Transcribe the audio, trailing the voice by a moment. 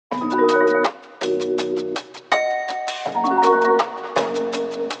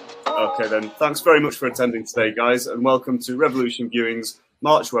Okay then, thanks very much for attending today, guys, and welcome to Revolution Viewing's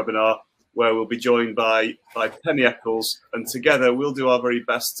March webinar, where we'll be joined by Penny Eccles, and together we'll do our very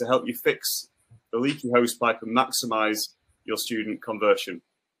best to help you fix the leaky hosepipe and maximise your student conversion.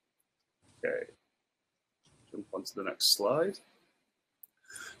 Okay, jump on to the next slide.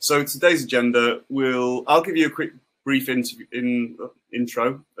 So today's agenda, I'll give you a quick brief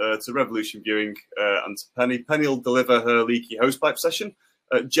intro to Revolution Viewing and to Penny. Penny will deliver her leaky hosepipe session.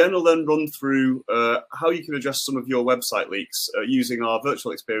 Jen will then run through how you can address some of your website leaks using our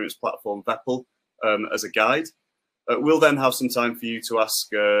virtual experience platform, Vepple, as a guide. We'll then have some time for you to ask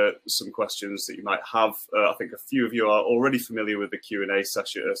some questions that you might have. I think a few of you are already familiar with the Q&A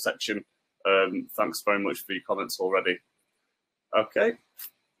section. Thanks very much for your comments already. Okay.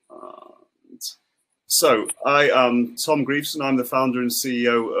 So I am Tom Grieveson. I'm the founder and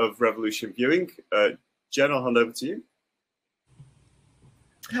CEO of Revolution Viewing. Jen, I'll hand over to you.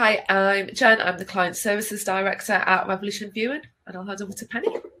 Hi, I'm Jen. I'm the Client Services Director at Revolution Viewing, and I'll hand over to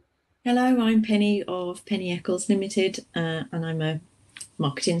Penny. Hello, I'm Penny of Penny Eccles Limited, and I'm a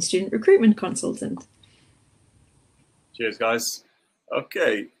marketing student recruitment consultant. Cheers, guys.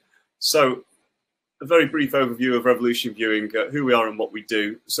 Okay, so a very brief overview of Revolution Viewing, who we are and what we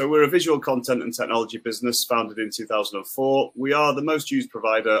do. So we're a visual content and technology business founded in 2004. We are the most used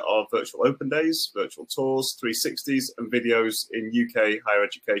provider of virtual open days, virtual tours, 360s and videos in UK higher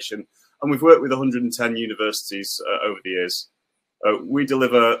education. And we've worked with 110 universities over the years. We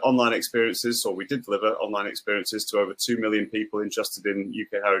deliver online experiences, or we did deliver online experiences to over 2 million people interested in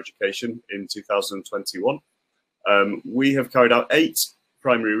UK higher education in 2021. We have carried out 8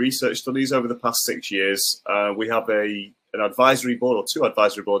 primary research studies over the past 6 years. We have an advisory board, or 2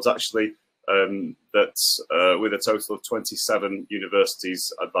 advisory boards actually, that's with a total of 27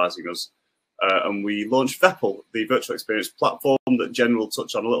 universities advising us. And we launched Vepple, the virtual experience platform that Jen will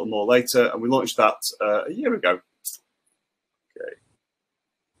touch on a little more later, and we launched that a year ago. Okay.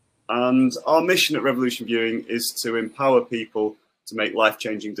 And our mission at Revolution Viewing is to empower people to make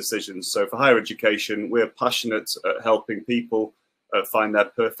life-changing decisions. So for higher education, we're passionate at helping people find their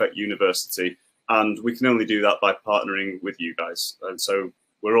perfect university, and we can only do that by partnering with you guys. And so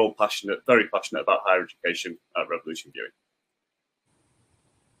we're all passionate, very passionate about higher education at Revolution Viewing.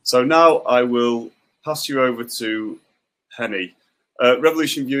 So now I will pass you over to Penny.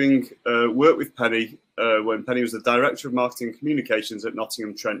 Revolution Viewing worked with Penny when Penny was the Director of Marketing and Communications at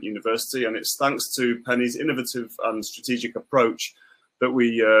Nottingham Trent University, and it's thanks to Penny's innovative and strategic approach that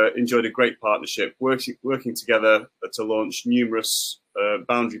we enjoyed a great partnership, working together to launch numerous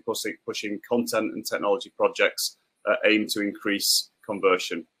boundary-pushing content and technology projects aimed to increase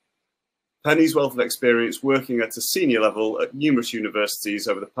conversion. Penny's wealth of experience working at a senior level at numerous universities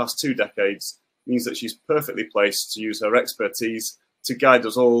over the past 2 decades means that she's perfectly placed to use her expertise to guide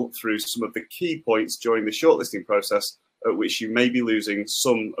us all through some of the key points during the shortlisting process at which you may be losing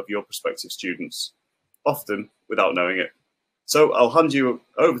some of your prospective students, often without knowing it. So I'll hand you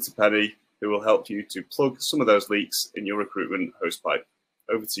over to Penny, who will help you to plug some of those leaks in your recruitment hosepipe.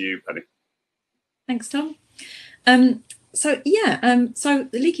 Over to you, Penny. Thanks, Tom. So the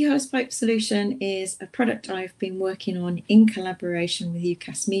leaky hosepipe solution is a product I've been working on in collaboration with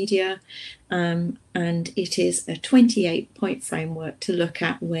UCAS Media, and it is a 28-point framework to look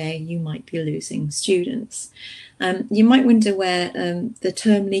at where you might be losing students. You might wonder where the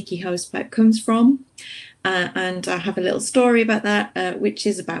term leaky hosepipe comes from. And I have a little story about that, which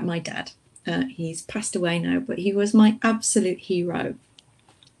is about my dad. He's passed away now, but he was my absolute hero.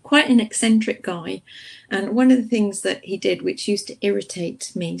 Quite an eccentric guy. And one of the things that he did, which used to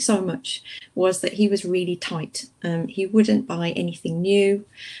irritate me so much, was that he was really tight. He wouldn't buy anything new.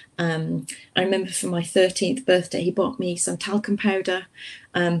 I remember for my 13th birthday, he bought me some talcum powder,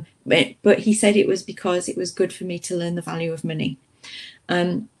 but he said it was because it was good for me to learn the value of money.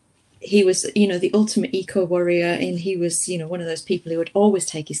 He was, the ultimate eco warrior, and he was, one of those people who would always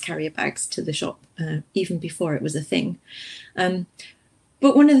take his carrier bags to the shop, even before it was a thing.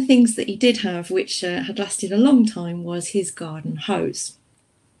 But one of the things that he did have, which had lasted a long time, was his garden hose.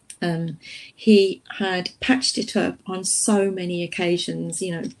 He had patched it up on so many occasions,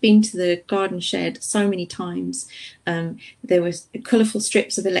 been to the garden shed so many times. There was colourful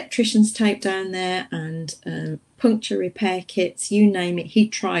strips of electrician's tape down there and puncture repair kits, you name it, he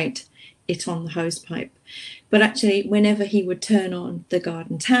tried it on the hosepipe. But actually, whenever he would turn on the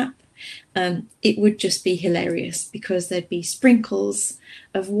garden tap, it would just be hilarious because there'd be sprinkles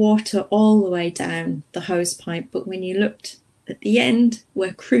of water all the way down the hosepipe. But when you looked at the end,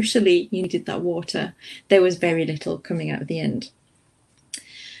 where crucially you needed that water, there was very little coming out of the end.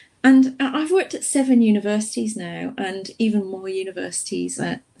 And I've worked at 7 universities now, and even more universities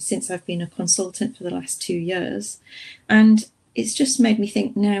since I've been a consultant for the last 2 years. And it's just made me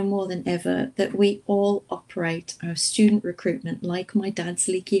think now more than ever that we all operate our student recruitment like my dad's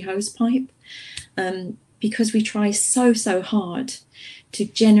leaky hosepipe, because we try so hard to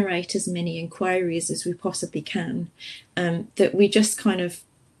generate as many inquiries as we possibly can, that we just kind of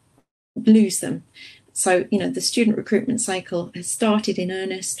lose them. So, you know, the student recruitment cycle has started in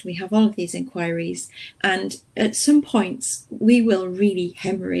earnest. We have all of these inquiries, and at some points we will really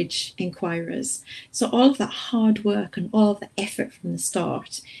hemorrhage inquirers. So all of that hard work and all of the effort from the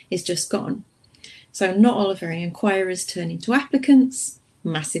start is just gone. So not all of our inquirers turn into applicants,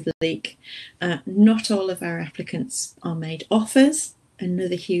 massive leak. Not all of our applicants are made offers,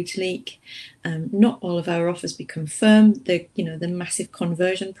 another huge leak. Not all of our offers become firm. The massive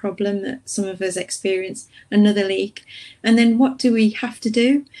conversion problem that some of us experience, another leak. And then what do we have to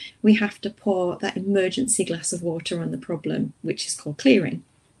do? We have to pour that emergency glass of water on the problem, which is called clearing.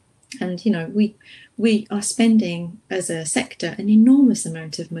 And, you know, we are spending as a sector an enormous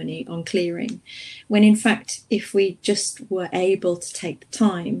amount of money on clearing, when in fact, if we just were able to take the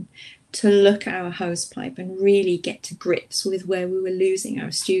time to look at our hosepipe and really get to grips with where we were losing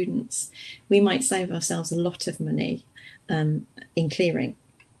our students, we might save ourselves a lot of money in clearing.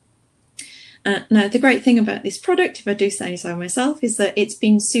 Now, the great thing about this product, if I do say so myself, is that it's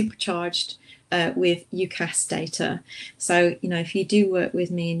been supercharged with UCAS data. So, you know, if you do work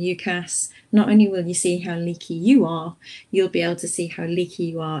with me in UCAS, not only will you see how leaky you are, you'll be able to see how leaky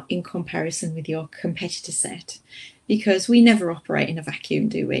you are in comparison with your competitor set, because we never operate in a vacuum,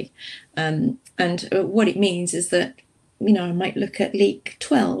 do we? And what it means is that, you know, I might look at leak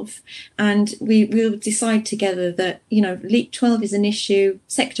 12 and we'll decide together that, you know, leak 12 is an issue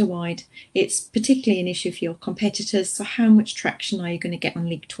sector-wide. It's particularly an issue for your competitors. So how much traction are you going to get on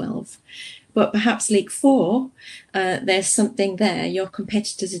leak 12? But perhaps leak 4, there's something there. Your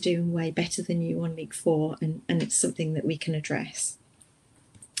competitors are doing way better than you on leak 4, and it's something that we can address.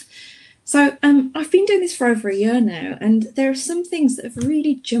 So I've been doing this for over a year now, and there are some things that have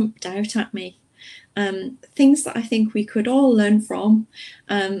really jumped out at me. Things that I think we could all learn from,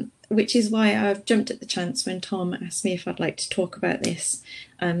 which is why I've jumped at the chance when Tom asked me if I'd like to talk about this.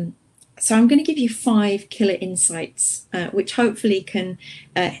 So I'm going to give you 5 killer insights, which hopefully can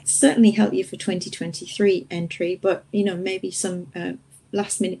certainly help you for 2023 entry, but, you know, maybe some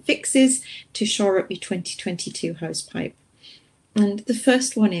last minute fixes to shore up your 2022 hosepipe. And the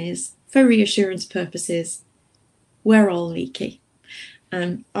first one is, for reassurance purposes, we're all leaky.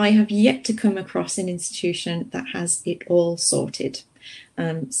 I have yet to come across an institution that has it all sorted.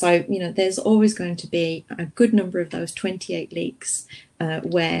 So, you know, there's always going to be a good number of those 28 leaks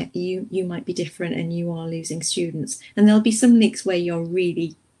where you might be different and you are losing students. And there'll be some leaks where you're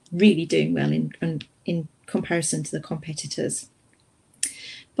really, really doing well in comparison to the competitors.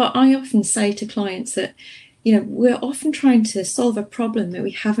 But I often say to clients that, you know, we're often trying to solve a problem that we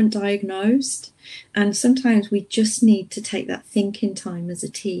haven't diagnosed. And sometimes we just need to take that thinking time as a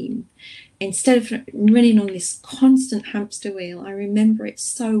team. Instead of running on this constant hamster wheel, I remember it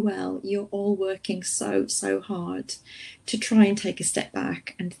so well. You're all working so hard to try and take a step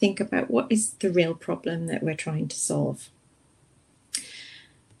back and think about what is the real problem that we're trying to solve.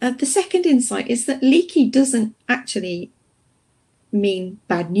 The second insight is that leaky doesn't actually mean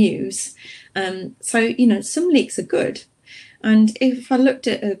bad news. So, you know, some leaks are good. And if I looked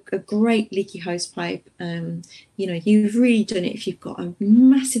at a great leaky hosepipe, you know, you've really done it if you've got a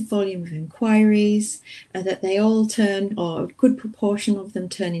massive volume of inquiries, that they all turn, or a good proportion of them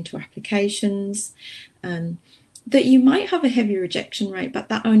turn into applications, that you might have a heavy rejection rate, but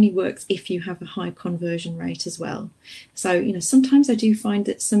that only works if you have a high conversion rate as well. So, you know, sometimes I do find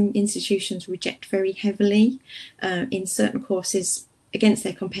that some institutions reject very heavily in certain courses against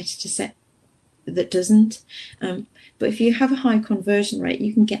their competitor set that doesn't. But if you have a high conversion rate,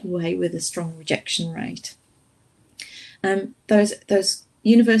 you can get away with a strong rejection rate. Those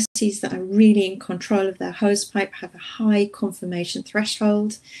universities that are really in control of their hosepipe have a high confirmation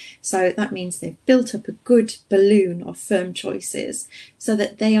threshold. So that means they've built up a good balloon of firm choices so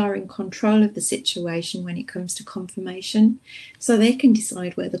that they are in control of the situation when it comes to confirmation. So they can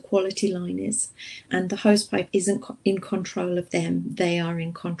decide where the quality line is. And the hosepipe isn't in control of them. They are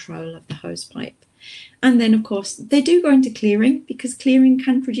in control of the hosepipe. And then, of course, they do go into clearing, because clearing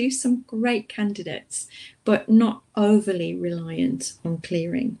can produce some great candidates, but not overly reliant on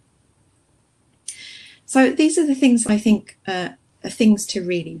clearing. So these are the things I think are things to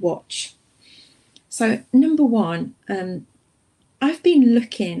really watch. So number one, I've been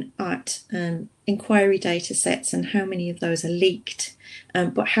looking at inquiry data sets and how many of those are leaked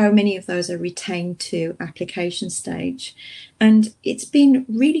but how many of those are retained to application stage. And it's been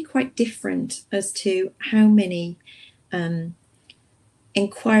really quite different as to how many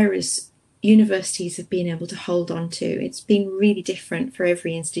inquirers universities have been able to hold on to. It's been really different for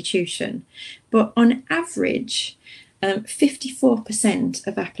every institution. But on average, 54%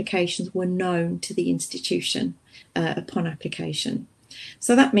 of applications were known to the institution upon application.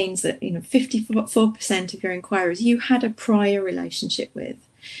 So that means that 54% of your inquirers you had a prior relationship with.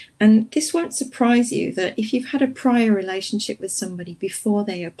 And this won't surprise you that if you've had a prior relationship with somebody before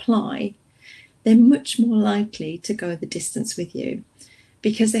they apply, they're much more likely to go the distance with you,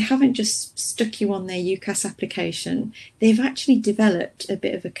 because they haven't just stuck you on their UCAS application, they've actually developed a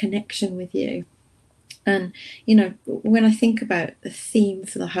bit of a connection with you. And, when I think about the theme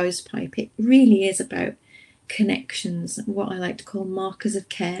for the hosepipe, it really is about connections, what I like to call markers of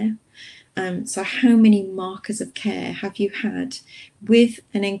care. So how many markers of care have you had with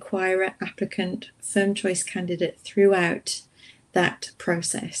an inquirer, applicant, firm choice candidate throughout that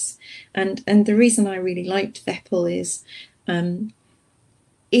process? And the reason I really liked Vepple is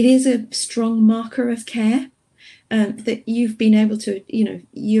it is a strong marker of care, that you've been able to,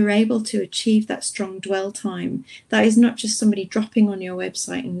 you're able to achieve that strong dwell time. That is not just somebody dropping on your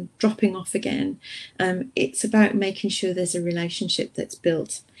website and dropping off again. It's about making sure there's a relationship that's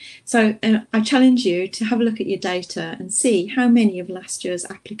built. So I challenge you to have a look at your data and see how many of last year's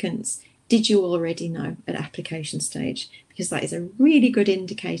applicants did you already know at application stage, because that is a really good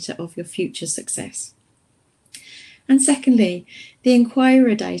indicator of your future success. And secondly, the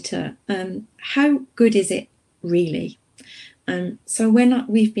inquirer data, how good is it really? So when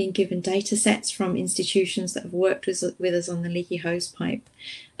we've been given data sets from institutions that have worked with us on the leaky hosepipe,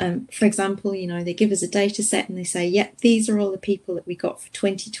 for example, they give us a data set and they say, yep, these are all the people that we got for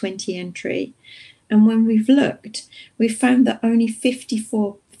 2020 entry. And when we've looked, we've found that only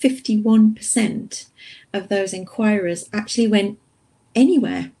 51% of those inquirers actually went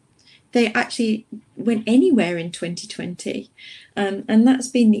anywhere. They actually went anywhere in 2020, and that's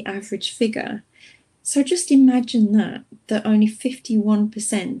been the average figure. So just imagine that only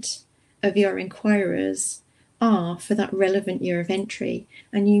 51% of your inquirers are for that relevant year of entry,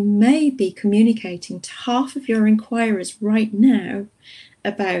 and you may be communicating to half of your inquirers right now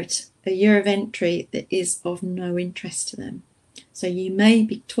about a year of entry that is of no interest to them. So you may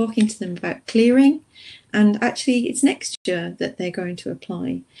be talking to them about clearing, and actually it's next year that they're going to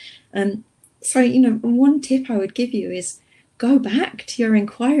apply. So, one tip I would give you is go back to your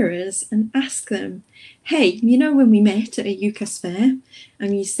inquirers and ask them, hey, when we met at a UCAS fair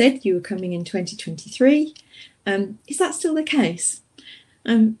and you said you were coming in 2023, is that still the case?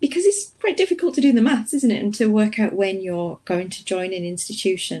 Because it's quite difficult to do the maths, isn't it, and to work out when you're going to join an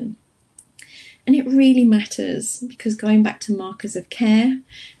institution. And it really matters, because going back to markers of care,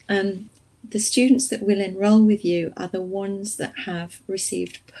 the students that will enrol with you are the ones that have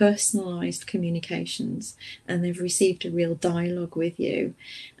received personalised communications and they've received a real dialogue with you.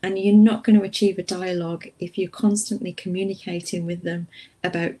 And you're not going to achieve a dialogue if you're constantly communicating with them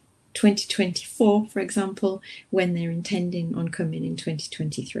about 2024, for example, when they're intending on coming in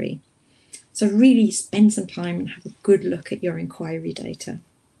 2023. So really spend some time and have a good look at your inquiry data.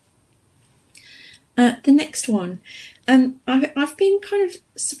 The next one, I've been kind of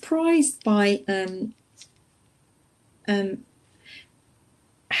surprised by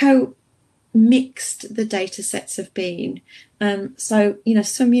how mixed the data sets have been. So,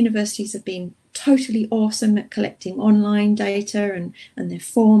 some universities have been totally awesome at collecting online data and their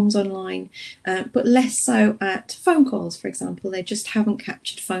forms online, but less so at phone calls, for example. They just haven't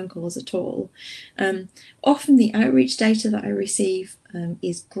captured phone calls at all. Often the outreach data that I receive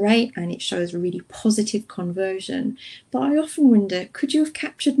is great and it shows really positive conversion, but I often wonder, could you have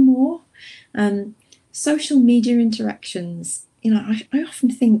captured more? Social media interactions, I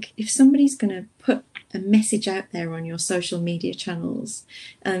often think if somebody's going to put a message out there on your social media channels,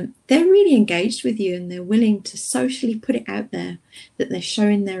 they're really engaged with you and they're willing to socially put it out there that they're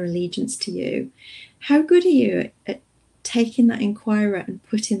showing their allegiance to you. How good are you at taking that inquirer and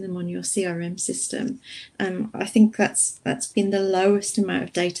putting them on your CRM system? I think that's been the lowest amount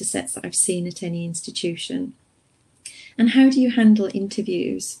of data sets that I've seen at any institution. And how do you handle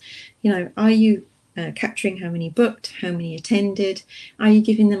interviews? Are you capturing how many booked, how many attended? Are you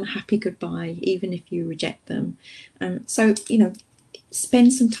giving them a happy goodbye, even if you reject them? So,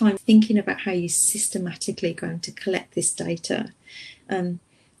 spend some time thinking about how you're systematically going to collect this data.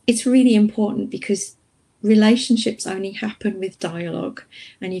 It's really important because relationships only happen with dialogue,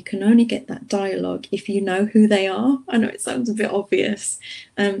 and you can only get that dialogue if you know who they are. I know it sounds a bit obvious,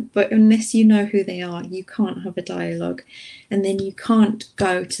 but unless you know who they are, you can't have a dialogue, and then you can't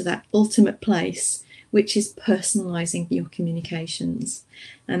go to that ultimate place, which is personalizing your communications.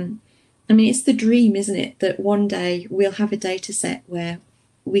 I mean, it's the dream, isn't it, that one day we'll have a data set where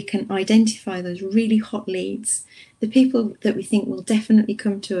we can identify those really hot leads, the people that we think will definitely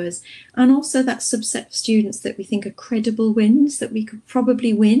come to us, and also that subset of students that we think are credible wins that we could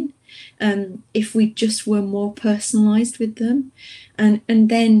probably win if we just were more personalised with them, and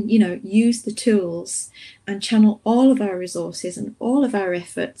then, you know, use the tools and channel all of our resources and all of our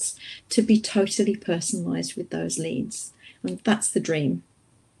efforts to be totally personalised with those leads. And that's the dream.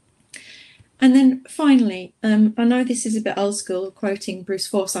 And then finally, I know this is a bit old school, quoting Bruce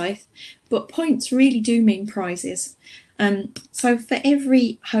Forsyth, but points really do mean prizes. So for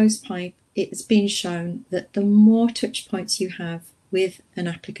every hosepipe, it's been shown that the more touch points you have with an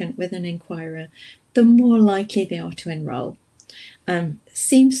applicant, with an inquirer, the more likely they are to enrol.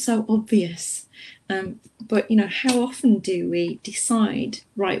 Seems so obvious, but you know, how often do we decide,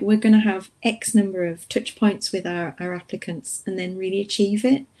 right, we're going to have X number of touch points with our applicants and then really achieve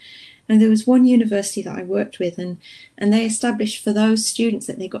it? And there was one university that I worked with, and they established for those students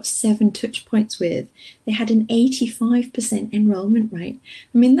that they got 7 touch points with, they had an 85% enrolment rate.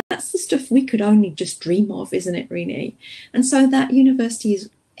 I mean, that's the stuff we could only just dream of, isn't it, really? And so that university is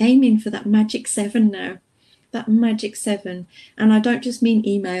aiming for that magic 7 now, that magic 7. And I don't just mean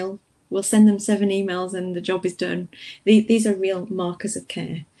email. We'll send them 7 emails and the job is done. These are real markers of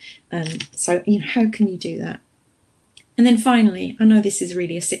care. So, you know, how can you do that? And then finally, I know this is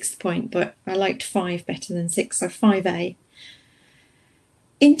really a 6th point, but I liked 5 better than 6, so 5A.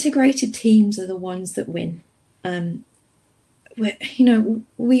 Integrated teams are the ones that win. You know,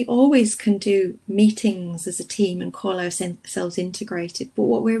 we always can do meetings as a team and call ourselves integrated, but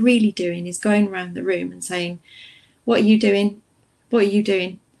what we're really doing is going around the room and saying, what are you doing? What are you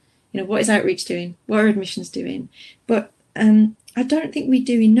doing? You know, what is outreach doing? What are admissions doing? But I don't think we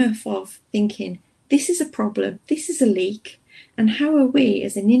do enough of thinking, this is a problem, this is a leak, and how are we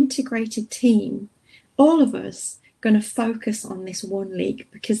as an integrated team, all of us, going to focus on this one leak,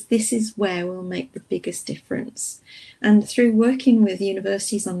 because this is where we'll make the biggest difference. And through working with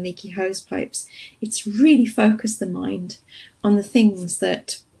universities on leaky hosepipes, it's really focused the mind on the things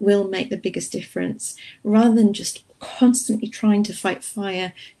that will make the biggest difference, rather than just constantly trying to fight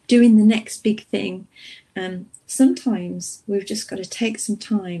fire, doing the next big thing. Sometimes we've just got to take some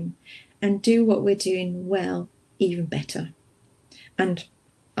time and do what we're doing well even better. And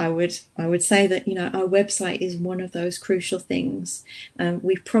I would say that, you know, our website is one of those crucial things.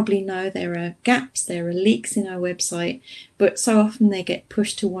 We probably know there are gaps, there are leaks in our website, but so often they get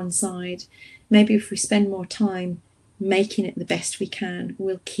pushed to one side. Maybe if we spend more time making it the best we can,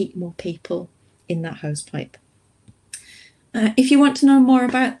 we'll keep more people in that hosepipe. If you want to know more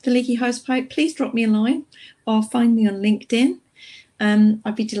about the leaky hosepipe, please drop me a line or find me on LinkedIn.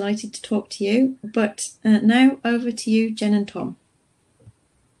 I'd be delighted to talk to you. But now over to you, Jen and Tom.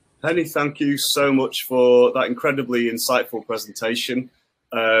 Penny, thank you so much for that incredibly insightful presentation.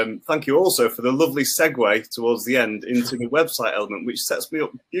 Thank you also for the lovely segue towards the end into the website element, which sets me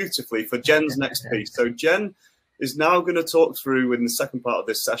up beautifully for Jen's next piece. So Jen is now going to talk through, in the second part of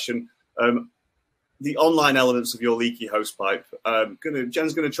this session, the online elements of your leaky hosepipe.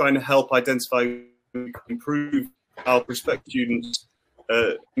 Jen's going to try and help identify, improve how prospective students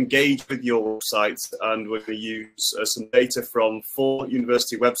engage with your website, and we're going to use some data from 4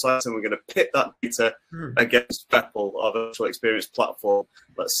 university websites, and we're going to pit that data against Vepple, our virtual experience platform.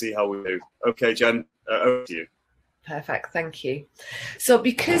 Let's see how we do. Okay, Jen, over to you. Perfect, thank you. So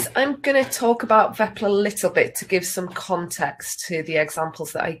because I'm going to talk about Vepple a little bit to give some context to the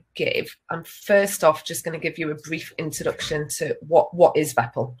examples that I give, I'm first off just going to give you a brief introduction to what is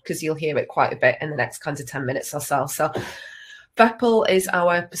Vepple, because you'll hear it quite a bit in the next kind of 10 minutes or so. So Vepple is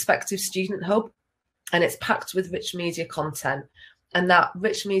our prospective student hub, and it's packed with rich media content. And that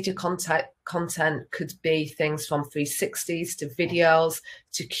rich media content could be things from 360s to videos,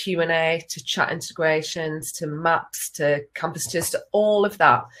 to Q&A, to chat integrations, to maps, to campus tours, to all of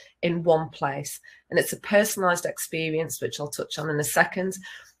that in one place. And it's a personalised experience, which I'll touch on in a second,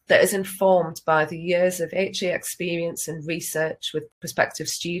 that is informed by the years of HE experience and research with prospective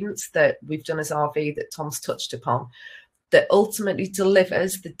students that we've done as RV that Tom's touched upon, that ultimately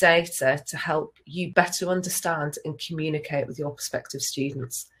delivers the data to help you better understand and communicate with your prospective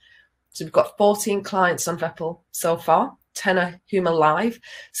students. So we've got 14 clients on Vepple so far, 10 of whom are live.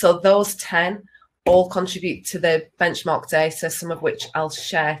 So those 10 all contribute to the benchmark data, some of which I'll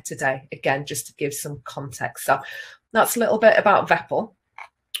share today, again, just to give some context. So that's a little bit about Vepple.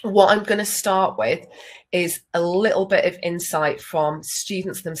 What I'm going to start with is a little bit of insight from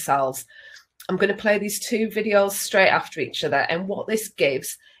students themselves. I'm going to play these two videos straight after each other, and what this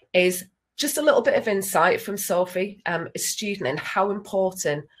gives is just a little bit of insight from Sophie, a student, and how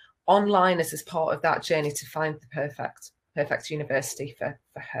important online is as part of that journey to find the perfect university for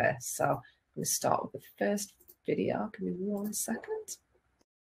her. So I'm going to start with the first video. Give me 1 second.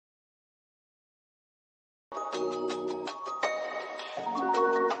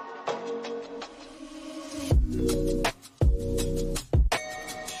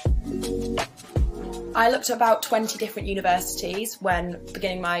 I looked at about 20 different universities when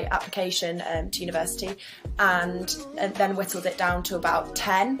beginning my application to university, and then whittled it down to about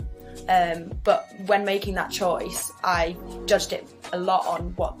 10. But when making that choice, I judged it a lot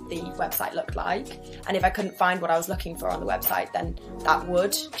on what the website looked like. And if I couldn't find what I was looking for on the website, then that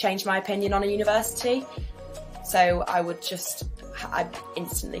would change my opinion on a university. So I'd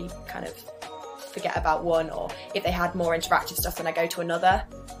instantly kind of forget about one, or if they had more interactive stuff, then I go to another.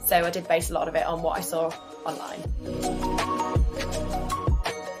 So I did base a lot of it on what I saw online.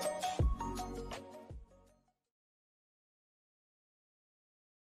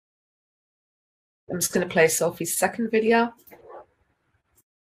 I'm just going to play Sophie's second video.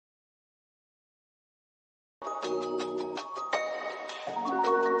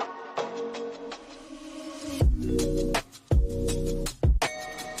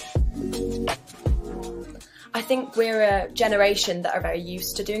 I think we're a generation that are very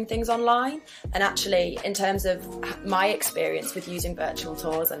used to doing things online, and actually in terms of my experience with using virtual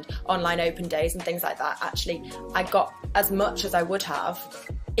tours and online open days and things like that, actually I got as much as I would have,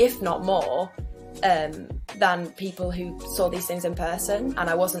 if not more, than people who saw these things in person, and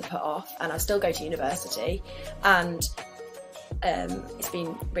I wasn't put off, and I still go to university, and it's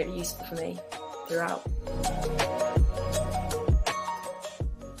been really useful for me throughout.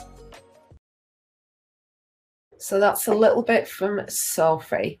 So that's a little bit from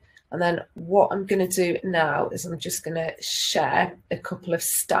Sophie. And then what I'm going to do now is I'm just going to share a couple of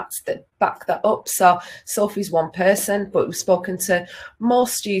stats that back that up. So Sophie's one person, but we've spoken to more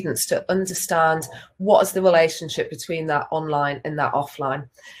students to understand what is the relationship between that online and that offline.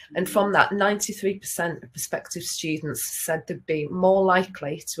 And from that, 93% of prospective students said they'd be more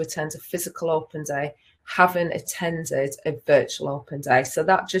likely to attend a physical open day having attended a virtual open day. So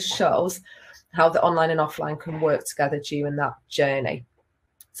that just shows how the online and offline can work together during that journey.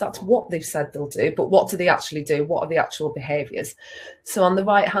 So that's what they've said they'll do, but what do they actually do? What are the actual behaviours? So on the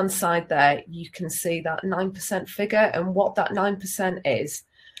right-hand side there, you can see that 9% figure, and what that 9% is,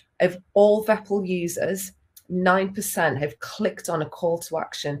 of all Vepple users, 9% have clicked on a call to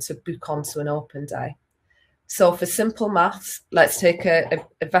action to book onto an open day. So for simple maths, let's take a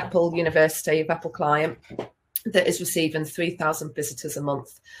Vepple university, a Vepple client that is receiving 3,000 visitors a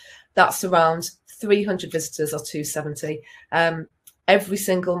month. That's around 300 visitors, or 270, every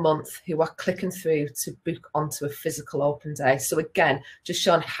single month, who are clicking through to book onto a physical open day. So again, just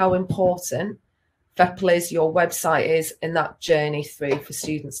showing how important Vepple is, your website is, in that journey through for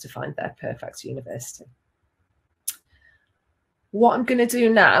students to find their perfect university. What I'm going to do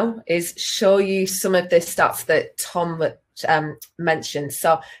now is show you some of the stats that Tom mentioned.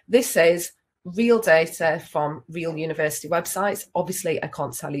 So this is real data from real university websites. Obviously, I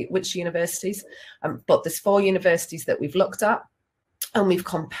can't tell you which universities, but there's 4 universities that we've looked at, and we've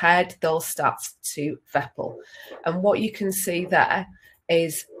compared those stats to Vepple. And what you can see there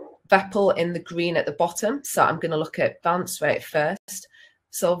is Vepple in the green at the bottom. So I'm going to look at bounce rate first.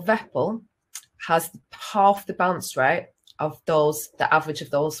 So Vepple has half the bounce rate of the average of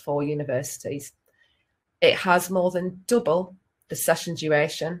those 4 universities. It has more than double the session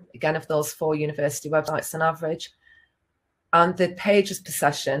duration, again, of those 4 university websites on average. And the pages per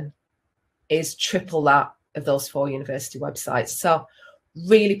session is triple that of those 4 university websites. So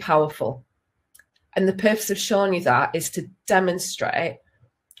really powerful. And the purpose of showing you that is to demonstrate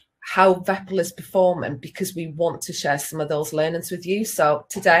how Vepple is performing, because we want to share some of those learnings with you. So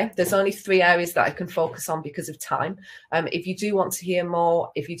today, there's only 3 areas that I can focus on because of time. If you do want to hear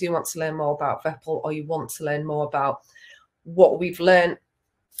more, if you do want to learn more about Vepple, or you want to learn more about what we've learned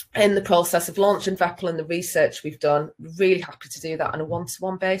in the process of launching Vepple and the research we've done, really happy to do that on a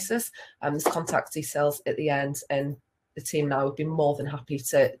one-to-one basis. There's contact details at the end, and the team now would be more than happy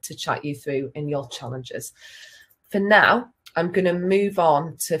to chat you through in your challenges. For now, I'm going to move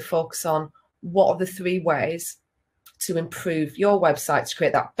on to focus on what are the 3 ways to improve your website to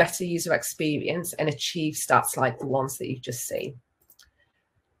create that better user experience and achieve stats like the ones that you've just seen.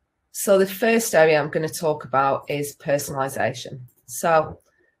 So the first area I'm going to talk about is personalisation. So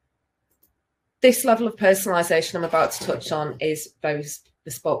this level of personalisation I'm about to touch on is very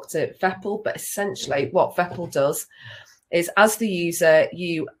bespoke to Vepple, but essentially what Vepple does is, as the user,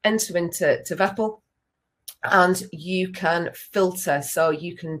 you enter into Vepple and you can filter. So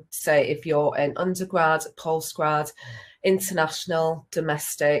you can say if you're an undergrad, postgrad, international,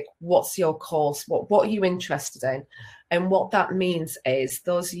 domestic, what's your course, what are you interested in? And what that means is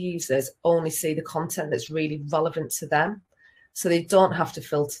those users only see the content that's really relevant to them. So they don't have to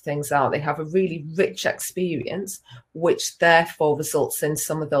filter things out. They have a really rich experience, which therefore results in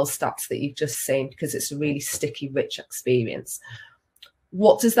some of those stats that you've just seen, because it's a really sticky, rich experience.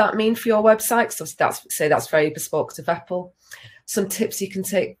 What does that mean for your website? So that's very bespoke to Vepple. Some tips you can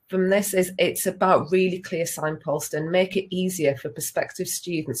take from this is it's about really clear signposting. Make it easier for prospective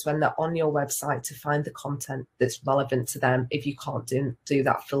students when they're on your website to find the content that's relevant to them if you can't do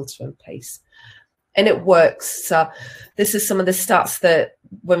that filtering piece. And it works. So this is some of the stats that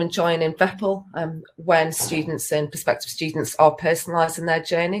we're enjoying in Vepple when students and prospective students are personalising their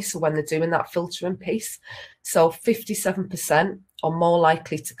journey. So when they're doing that filtering piece, so 57% are more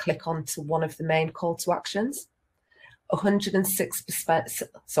likely to click onto one of the main call to actions.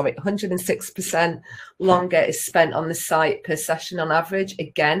 106% longer is spent on the site per session on average,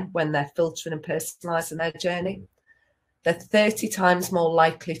 again, when they're filtering and personalising their journey. They're 30 times more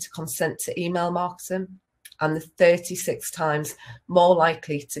likely to consent to email marketing, and they're 36 times more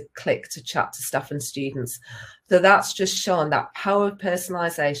likely to click to chat to staff and students. So that's just showing that power of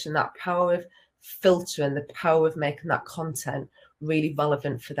personalisation, that power of filtering, the power of making that content really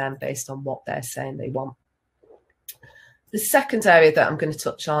relevant for them based on what they're saying they want. The second area that I'm going to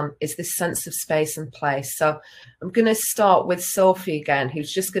touch on is this sense of space and place. So I'm going to start with Sophie again,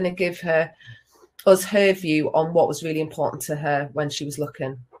 who's just going to give us her view on what was really important to her when she was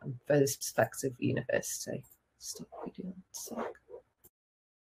looking for this prospective university. Stop video.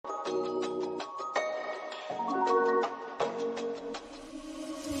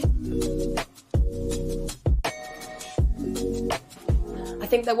 I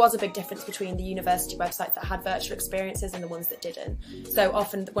think there was a big difference between the university websites that had virtual experiences and the ones that didn't. So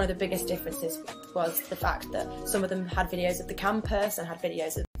often one of the biggest differences was the fact that some of them had videos of the campus and had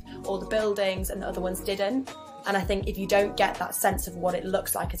videos of all the buildings, and the other ones didn't. And I think if you don't get that sense of what it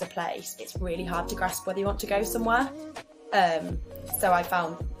looks like as a place, it's really hard to grasp whether you want to go somewhere. So I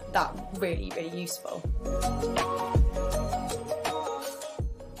found that really, really useful.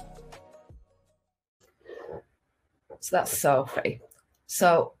 So that's Sophie.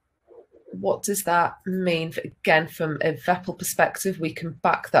 So what does that mean? Again, from a Vepple perspective, we can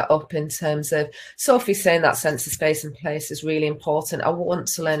back that up in terms of Sophie saying that sense of space and place is really important. I want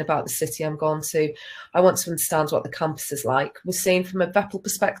to learn about the city I'm going to. I want to understand what the campus is like. We're seeing from a Vepple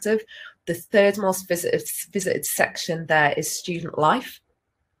perspective, the third most visited section there is student life.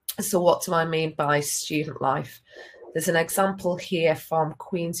 So what do I mean by student life? There's an example here from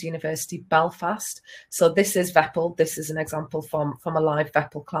Queen's University Belfast. So this is Vepple. This is an example from a live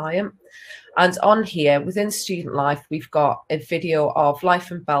Vepple client. And on here, within student life, we've got a video of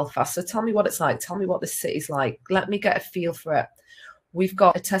life in Belfast. So tell me what it's like. Tell me what the city's like. Let me get a feel for it. We've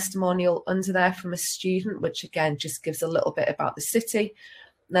got a testimonial under there from a student, which again, just gives a little bit about the city.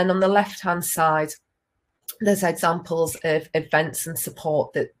 And then on the left-hand side, there's examples of events and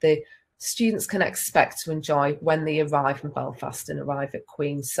support that the students can expect to enjoy when they arrive in Belfast and arrive at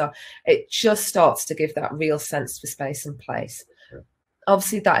Queen's. So it just starts to give that real sense for space and place.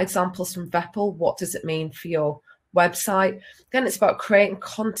 Obviously, that example's from Vepple. What does it mean for your website? Again, it's about creating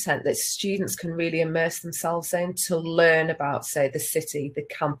content that students can really immerse themselves in to learn about, say, the city, the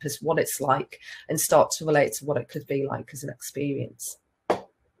campus, what it's like, and start to relate to what it could be like as an experience.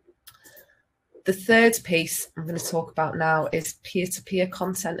 The third piece I'm going to talk about now is peer-to-peer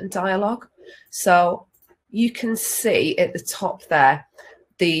content and dialogue. So you can see at the top there,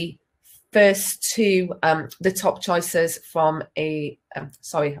 the first two, the top choices from a,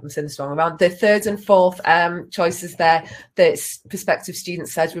 sorry, I'm saying this wrong around, the third and fourth choices there that prospective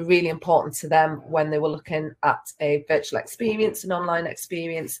students said were really important to them when they were looking at a virtual experience, an online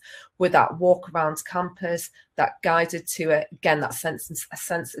experience, with that walk around campus, that guided to it, again, that sense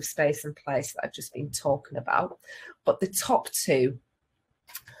of space and place that I've just been talking about. But the top two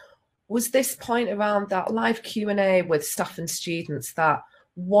was this point around that live Q&A with staff and students, that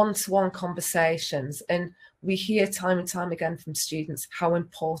one-to-one conversations. And we hear time and time again from students how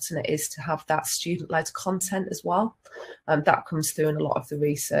important it is to have that student-led content as well. And that comes through in a lot of the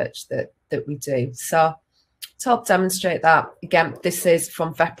research that we do. So to help demonstrate that, again, this is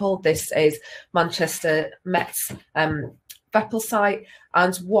from Vepple. This is Manchester Met's Vepple site.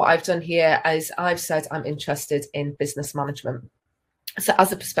 And what I've done here is I've said I'm interested in business management. So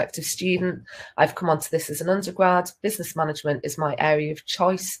as a prospective student, I've come onto this as an undergrad. Business management is my area of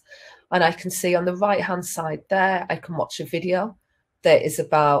choice. And I can see on the right-hand side there, I can watch a video that is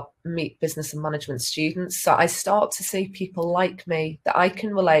about Meet Business and Management students. So I start to see people like me that I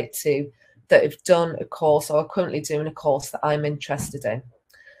can relate to that have done a course or are currently doing a course that I'm interested in.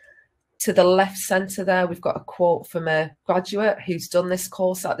 To the left centre there, we've got a quote from a graduate who's done this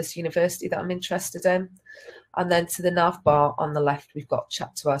course at this university that I'm interested in. And then to the nav bar on the left, we've got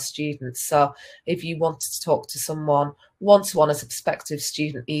chat to our students. So if you wanted to talk to someone one-to-one as a prospective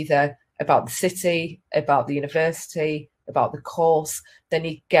student, either about the city, about the university, about the course, then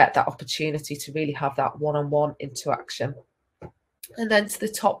you get that opportunity to really have that one-on-one interaction. And then to the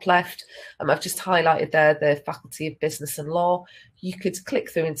top left, I've just highlighted there the Faculty of Business and Law. You could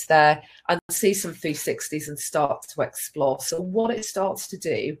click through into there and see some 360s and start to explore. So what it starts to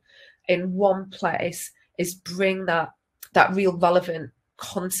do in one place is bring that real relevant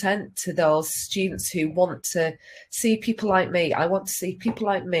content to those students who want to see people like me. I want to see people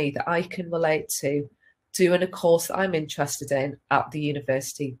like me that I can relate to doing a course that I'm interested in at the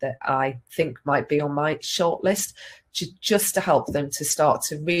university that I think might be on my shortlist, just to help them to start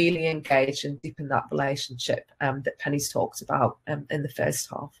to really engage and deepen that relationship that Penny's talked about in the first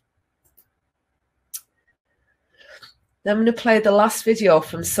half. Then I'm going to play the last video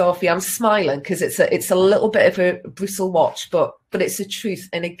from Sophie. I'm smiling because it's a little bit of a brutal watch, but it's the truth.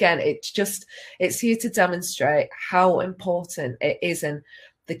 And again, it's here to demonstrate how important it is, and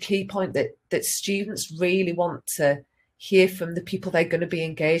the key point that students really want to hear from the people they're going to be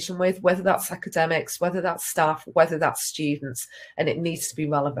engaging with, whether that's academics, whether that's staff, whether that's students, and it needs to be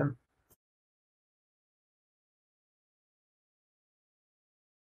relevant.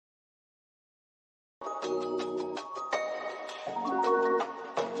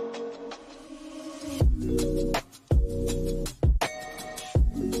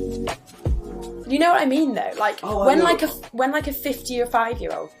 You know what I mean, though? Like when like a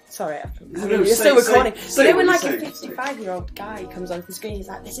 55-year-old. Sorry, you're still recording. You know when like a 55-year-old guy comes onto the screen, he's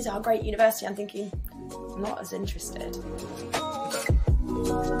like, "This is our great university." I'm thinking, I'm not as interested.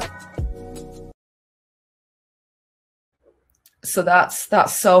 So that's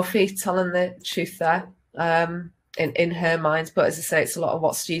Sophie telling the truth there, in her mind. But as I say, it's a lot of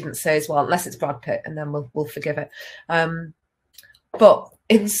what students say as well, unless it's Brad Pitt, and then we'll forgive it. But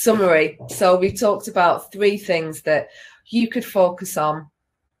in summary, so we talked about 3 things that you could focus on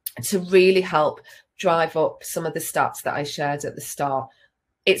to really help drive up some of the stats that I shared at the start.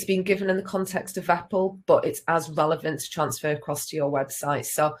 It's been given in the context of Vepple, but it's as relevant to transfer across to your website.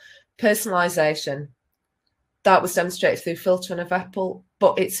 So personalisation, that was demonstrated through filtering of Vepple,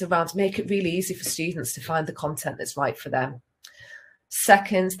 but it's around make it really easy for students to find the content that's right for them.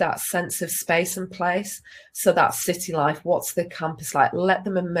 Second, that sense of space and place. So that city life, what's the campus like? Let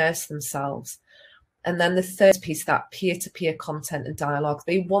them immerse themselves. And then the third piece, that peer-to-peer content and dialogue.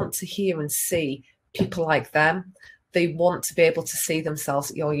 They want to hear and see people like them. They want to be able to see themselves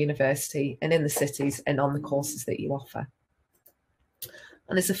at your university and in the cities and on the courses that you offer.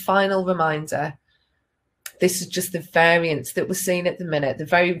 And as a final reminder, this is just the variance that we're seeing at the minute, the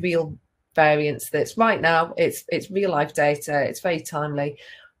very real variance that's right now. It's real life data. It's very timely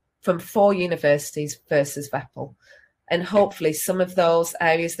from 4 universities versus Vepple. And hopefully some of those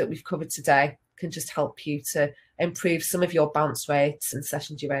areas that we've covered today can just help you to improve some of your bounce rates and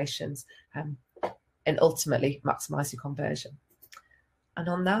session durations, and ultimately maximise your conversion. And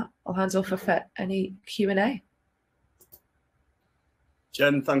on that, I'll hand over for any Q&A.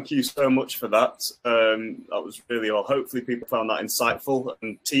 Jen, thank you so much for that. That was really well. Hopefully people found that insightful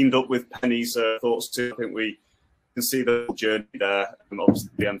and teamed up with Penny's thoughts too. I think we can see the journey there, and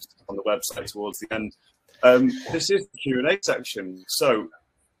obviously the emphasis on the website towards the end. This is the Q&A section. So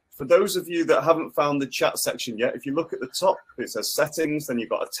for those of you that haven't found the chat section yet, if you look at the top, it says settings, then you've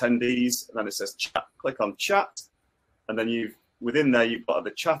got attendees, and then it says chat. Click on chat, and then within there you've got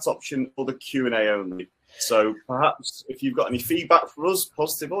the chat option or the Q&A only. So perhaps if you've got any feedback for us,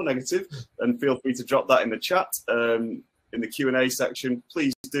 positive or negative, then feel free to drop that in the chat in the Q&A section.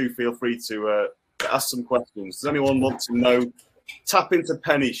 Please do feel free to ask some questions. Does anyone want to know? Tap into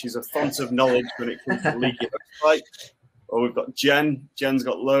Penny. She's a font of knowledge when it comes to leaky hosepipe. Or we've got Jen. Jen's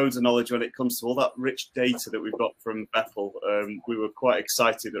got loads of knowledge when it comes to all that rich data that we've got from Vepple. We were quite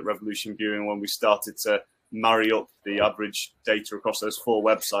excited at Revolution Viewing when we started to marry up the average data across those 4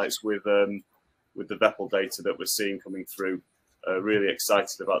 websites with the Vepple data that we're seeing coming through. Really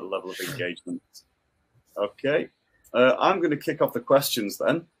excited about the level of engagement. Okay, I'm going to kick off the questions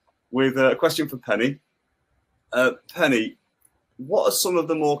then with a question for Penny. Penny, what are some of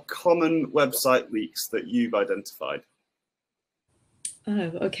the more common website leaks that you've identified?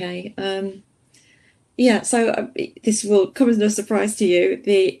 Oh, okay. Yeah, so this will come as no surprise to you,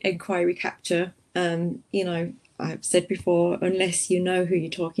 the inquiry capture. You know, I've said before, unless you know who you're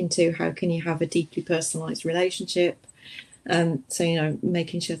talking to, how can you have a deeply personalised relationship? So, you know,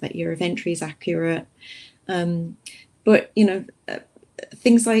 making sure that your entry is accurate. But, you know,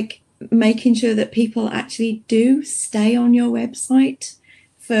 things like making sure that people actually do stay on your website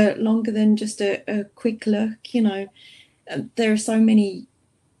for longer than just a quick look. You know, there are so many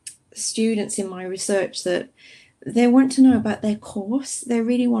students in my research that they want to know about their course. They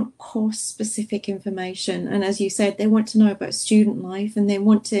really want course specific information. And as you said, they want to know about student life and they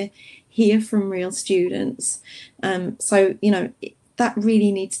want to hear from real students. So, you know, that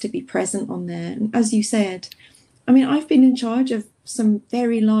really needs to be present on there. And as you said, I mean, I've been in charge of some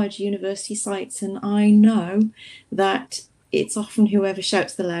very large university sites and I know that it's often whoever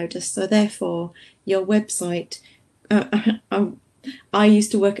shouts the loudest. So therefore, your website, I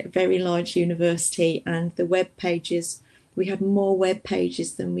used to work at a very large university and the web pages, we had more web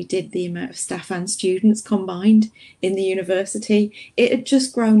pages than we did the amount of staff and students combined in the university. It had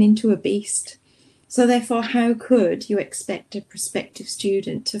just grown into a beast. So therefore, how could you expect a prospective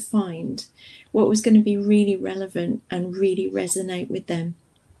student to find what was going to be really relevant and really resonate with them?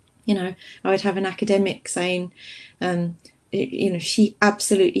 You know, I would have an academic saying, you know, she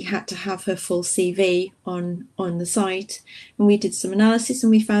absolutely had to have her full CV on the site. And we did some analysis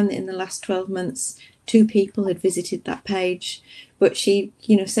and we found that in the last 12 months, 2 people had visited that page. But she,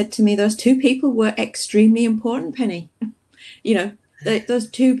 you know, said to me, those 2 people were extremely important, Penny. You know, those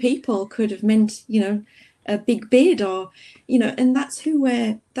 2 people could have meant, you know, a big bid or, you know, and that's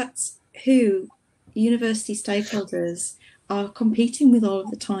who university stakeholders are competing with all of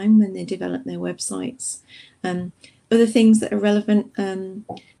the time when they develop their websites. Other things that are relevant,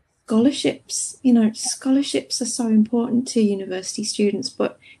 scholarships. You know, scholarships are so important to university students,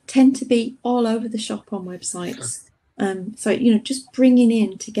 but tend to be all over the shop on websites. So, you know, just bringing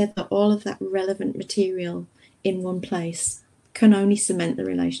in together all of that relevant material in one place can only cement the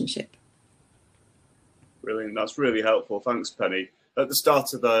relationship. Brilliant. That's really helpful. Thanks, Penny. At the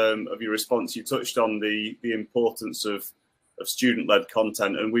start of your response, you touched on the importance of student-led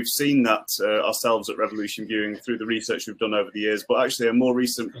content, and we've seen that ourselves at Revolution Viewing through the research we've done over the years, but actually a more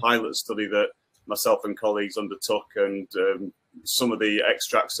recent pilot study that myself and colleagues undertook, and some of the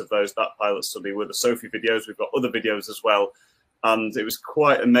extracts of that pilot study were the Sophie videos. We've got other videos as well, and it was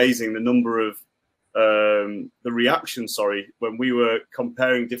quite amazing the number of the reaction, when we were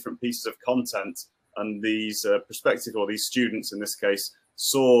comparing different pieces of content, and these prospective, or these students in this case,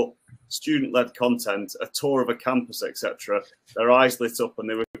 saw student-led content, a tour of a campus, etc. Their eyes lit up and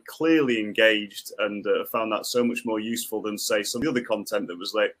they were clearly engaged, and found that so much more useful than, say, some of the other content that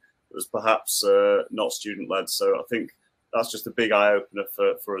was perhaps not student-led. So I think that's just a big eye-opener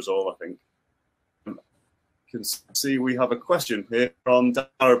for us all, I think. You can see we have a question here from Dan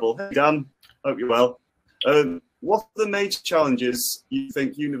Arable. Hey Dan, hope you're well. What are the major challenges you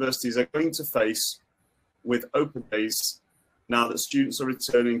think universities are going to face with open days now that students are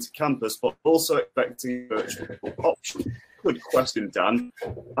returning to campus, but also expecting virtual options? Good question, Dan.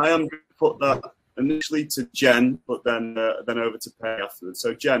 I am going to put that initially to Jen, but then over to Penny afterwards.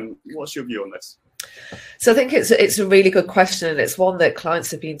 So Jen, what's your view on this? So I think it's a really good question, and it's one that clients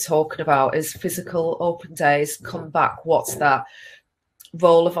have been talking about. Is physical open days come back? What's that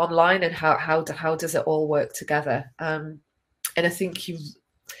role of online, and how does it all work together? And I think you're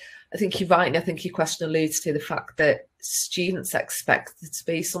right, and I think your question alludes to the fact that students expect it to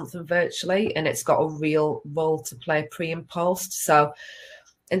be something virtually, and it's got a real role to play pre and post. So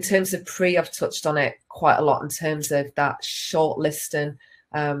in terms of pre, I've touched on it quite a lot in terms of that shortlisting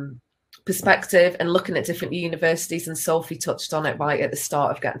perspective and looking at different universities, and Sophie touched on it right at the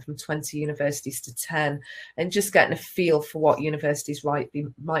start of getting from 20 universities to 10 and just getting a feel for what universities might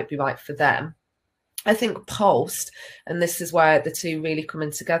be right for them. I think post, and this is where the two really come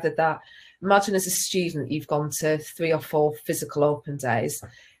in together, that imagine as a student you've gone to 3 or 4 physical open days,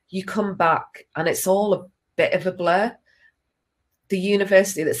 you come back and it's all a bit of a blur. The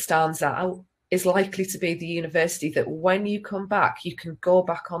university that stands out is likely to be the university that when you come back, you can go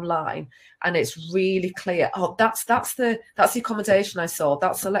back online and it's really clear. Oh, that's the accommodation I saw.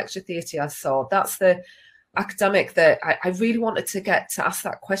 That's the lecture theatre I saw. That's the academic that I really wanted to get to ask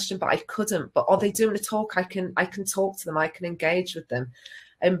that question, but I couldn't. But are they doing a talk? I can talk to them. I can engage with them,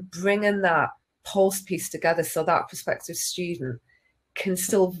 and bringing that post piece together so that prospective student can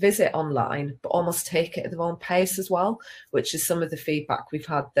still visit online, but almost take it at their own pace as well, which is some of the feedback we've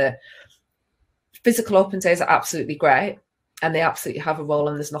had. That physical open days are absolutely great. and they absolutely have a role,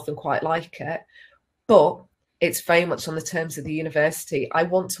 and there's nothing quite like it. But it's very much on the terms of the university. I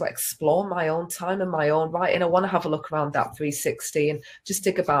want to explore my own time and my own writing. I want to have a look around that 360 and just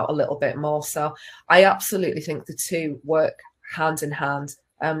dig about a little bit more. So I absolutely think the two work hand in hand.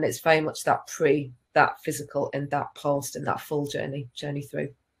 It's very much that that physical, and that post, and that full journey through.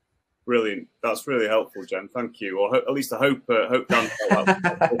 Brilliant. That's really helpful, Jen. Thank you. Or at least I hope Dan felt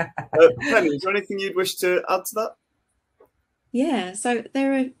that. Penny, is there anything you'd wish to add to that? Yeah, so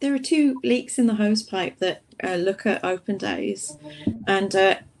there are two leaks in the hosepipe that look at open days,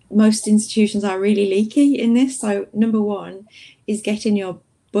 and most institutions are really leaky in this. So number one is getting your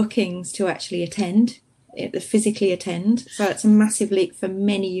bookings to actually attend, physically attend. So it's a massive leak for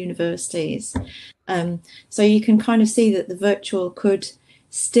many universities. So you can kind of see that the virtual could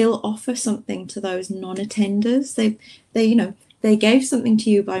still offer something to those non-attenders. They gave something to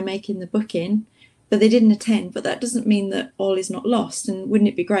you by making the booking, but they didn't attend. But that doesn't mean that all is not lost. And wouldn't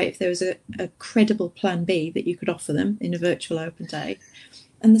it be great if there was a credible plan B that you could offer them in a virtual open day?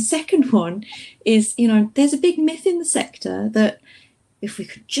 And the second one is, there's a big myth in the sector that if we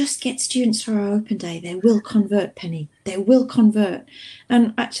could just get students to our open day, they will convert, Penny. They will convert.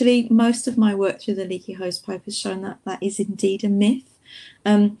 And actually, most of my work through the leaky hosepipe has shown that that is indeed a myth.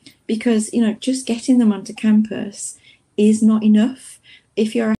 Because, just getting them onto campus is not enough.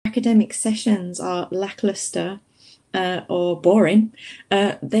 If your academic sessions are lackluster or boring,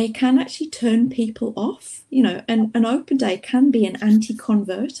 they can actually turn people off. And an open day can be an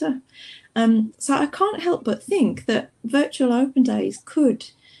anti-converter. So I can't help but think that virtual open days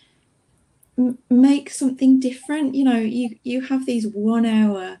could make something different. You have these 1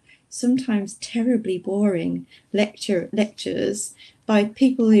 hour, sometimes terribly boring lectures by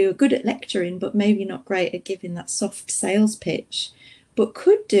people who are good at lecturing but maybe not great at giving that soft sales pitch, but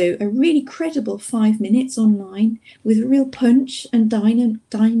could do a really credible 5 minutes online with real punch and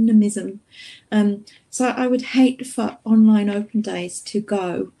dynamism. So I would hate for online open days to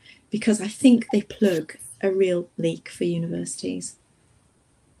go, because I think they plug a real leak for universities.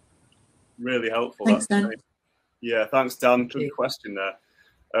 Really helpful. Thanks, Dan. Nice. Yeah, thanks, Dan. Good question there.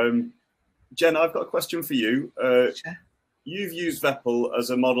 Jen, I've got a question for you. Sure. You've used Vepple as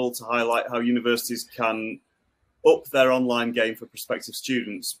a model to highlight how universities can up their online game for prospective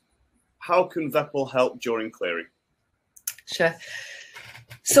students. How can Vepple help during clearing? Sure.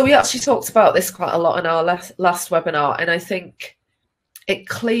 So we actually talked about this quite a lot in our last webinar, and I think at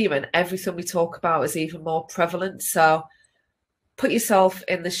clearing, everything we talk about is even more prevalent. So put yourself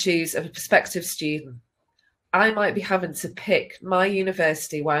in the shoes of a prospective student. I might be having to pick my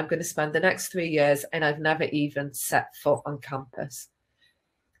university where I'm going to spend the next 3 years, and I've never even set foot on campus.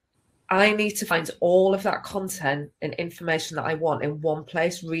 I need to find all of that content and information that I want in one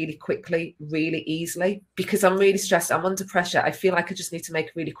place really quickly, really easily, because I'm really stressed. I'm under pressure. I feel like I just need to make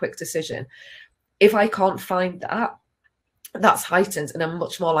a really quick decision. If I can't find that, that's heightened, and I'm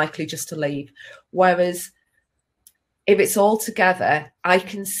much more likely just to leave. Whereas if it's all together, I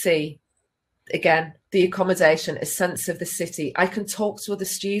can see, again, the accommodation, a sense of the city. I can talk to other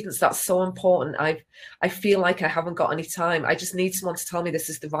students. That's so important. I feel like I haven't got any time. I just need someone to tell me this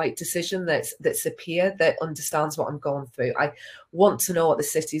is the right decision, that's a peer that understands what I'm going through. I want to know what the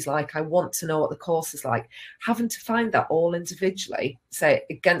city's like. I want to know what the course is like. Having to find that all individually, say,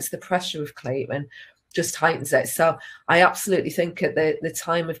 against the pressure of clearing, just heightens it. So I absolutely think at the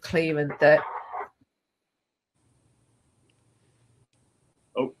time of clearing that...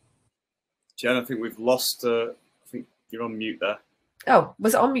 Jen, I think we've lost. I think you're on mute there. Oh,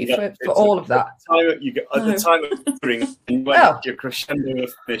 was it on mute for all of that? At the time of clearing, you went your crescendo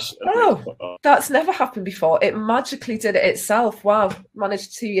of fish. Oh, that's never happened before. It magically did it itself. Wow,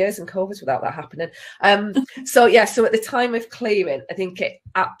 managed 2 years in COVID without that happening. So at the time of clearing, I think it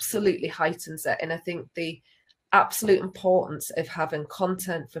absolutely heightens it, and I think the absolute importance of having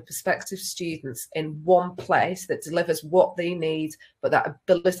content for prospective students in one place that delivers what they need, but that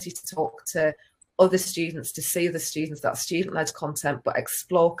ability to talk to other students, to see other students, that student-led content, but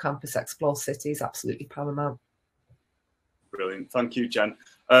explore campus, explore cities, absolutely paramount. Brilliant. Thank you, Jen.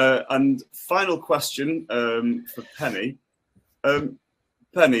 And final question for Penny.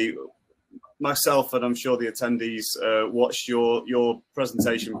 Penny, myself and I'm sure the attendees watched your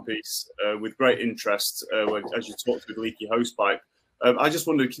presentation piece with great interest as you talked with leaky hosepipe. I just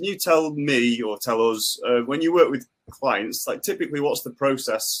wondered, can you tell me or tell us when you work with clients, like typically what's the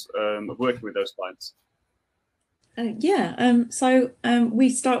process of working with those clients? So we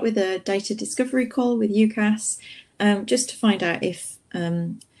start with a data discovery call with UCAS just to find out if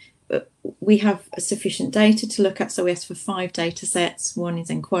we have sufficient data to look at. So we ask for 5 data sets. One is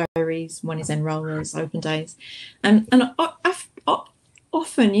inquiries, one is enrollers, open days. And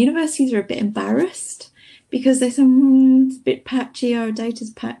often universities are a bit embarrassed because they say, it's a bit patchy, our data's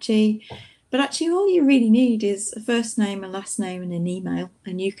patchy. But actually all you really need is a first name, a last name and an email,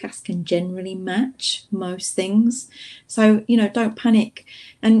 and UCAS can generally match most things. So, don't panic.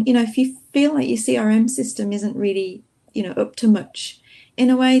 And, if you feel like your CRM system isn't really, up to much, in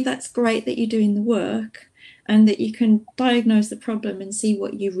a way, that's great that you're doing the work and that you can diagnose the problem and see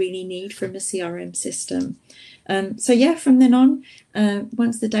what you really need from a CRM system. So yeah, from then on,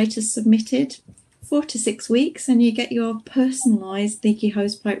 once the data's submitted, 4 to 6 weeks, and you get your personalised leaky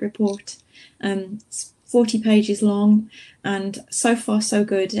hosepipe report. It's 40 pages long, and so far so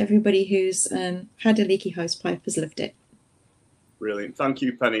good. Everybody who's had a leaky hosepipe has loved it. Brilliant. Thank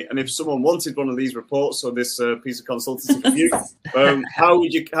you, Penny. And if someone wanted one of these reports or this piece of consultancy review, how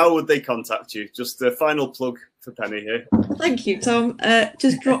would they contact you? Just a final plug for Penny here. Thank you, Tom.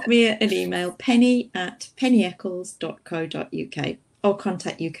 Just drop me an email, penny@pennyeccles.co.uk, or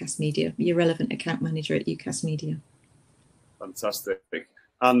contact UCAS Media, your relevant account manager at UCAS Media. Fantastic.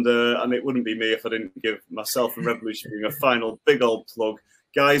 And it wouldn't be me if I didn't give myself and Revolution Viewing a final big old plug.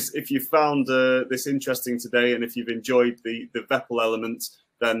 Guys, if you found this interesting today, and if you've enjoyed the Vepple element,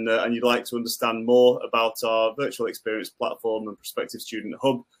 then and you'd like to understand more about our virtual experience platform and prospective student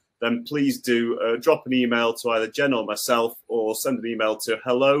hub, then please do drop an email to either Jen or myself, or send an email to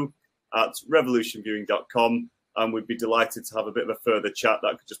hello@revolutionviewing.com, and we'd be delighted to have a bit of a further chat.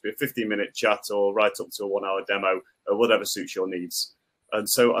 That could just be a 15-minute chat or right up to a 1-hour demo, or whatever suits your needs. And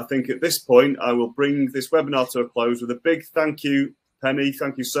so I think at this point, I will bring this webinar to a close with a big thank you. Penny,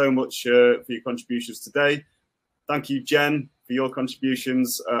 thank you so much for your contributions today. Thank you, Jen, for your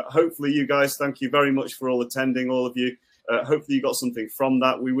contributions. Hopefully you guys, thank you very much for all attending, all of you. Hopefully you got something from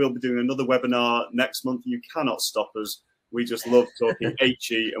that. We will be doing another webinar next month. You cannot stop us. We just love talking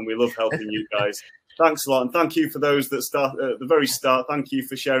HE, and we love helping you guys. Thanks a lot. And thank you for those that start at the very start. Thank you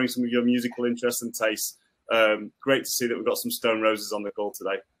for sharing some of your musical interests and tastes. Great to see that we've got some Stone Roses on the call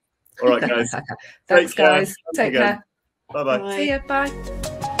today. All right, guys. Thanks, guys. Take care. Bye-bye. See you. Bye.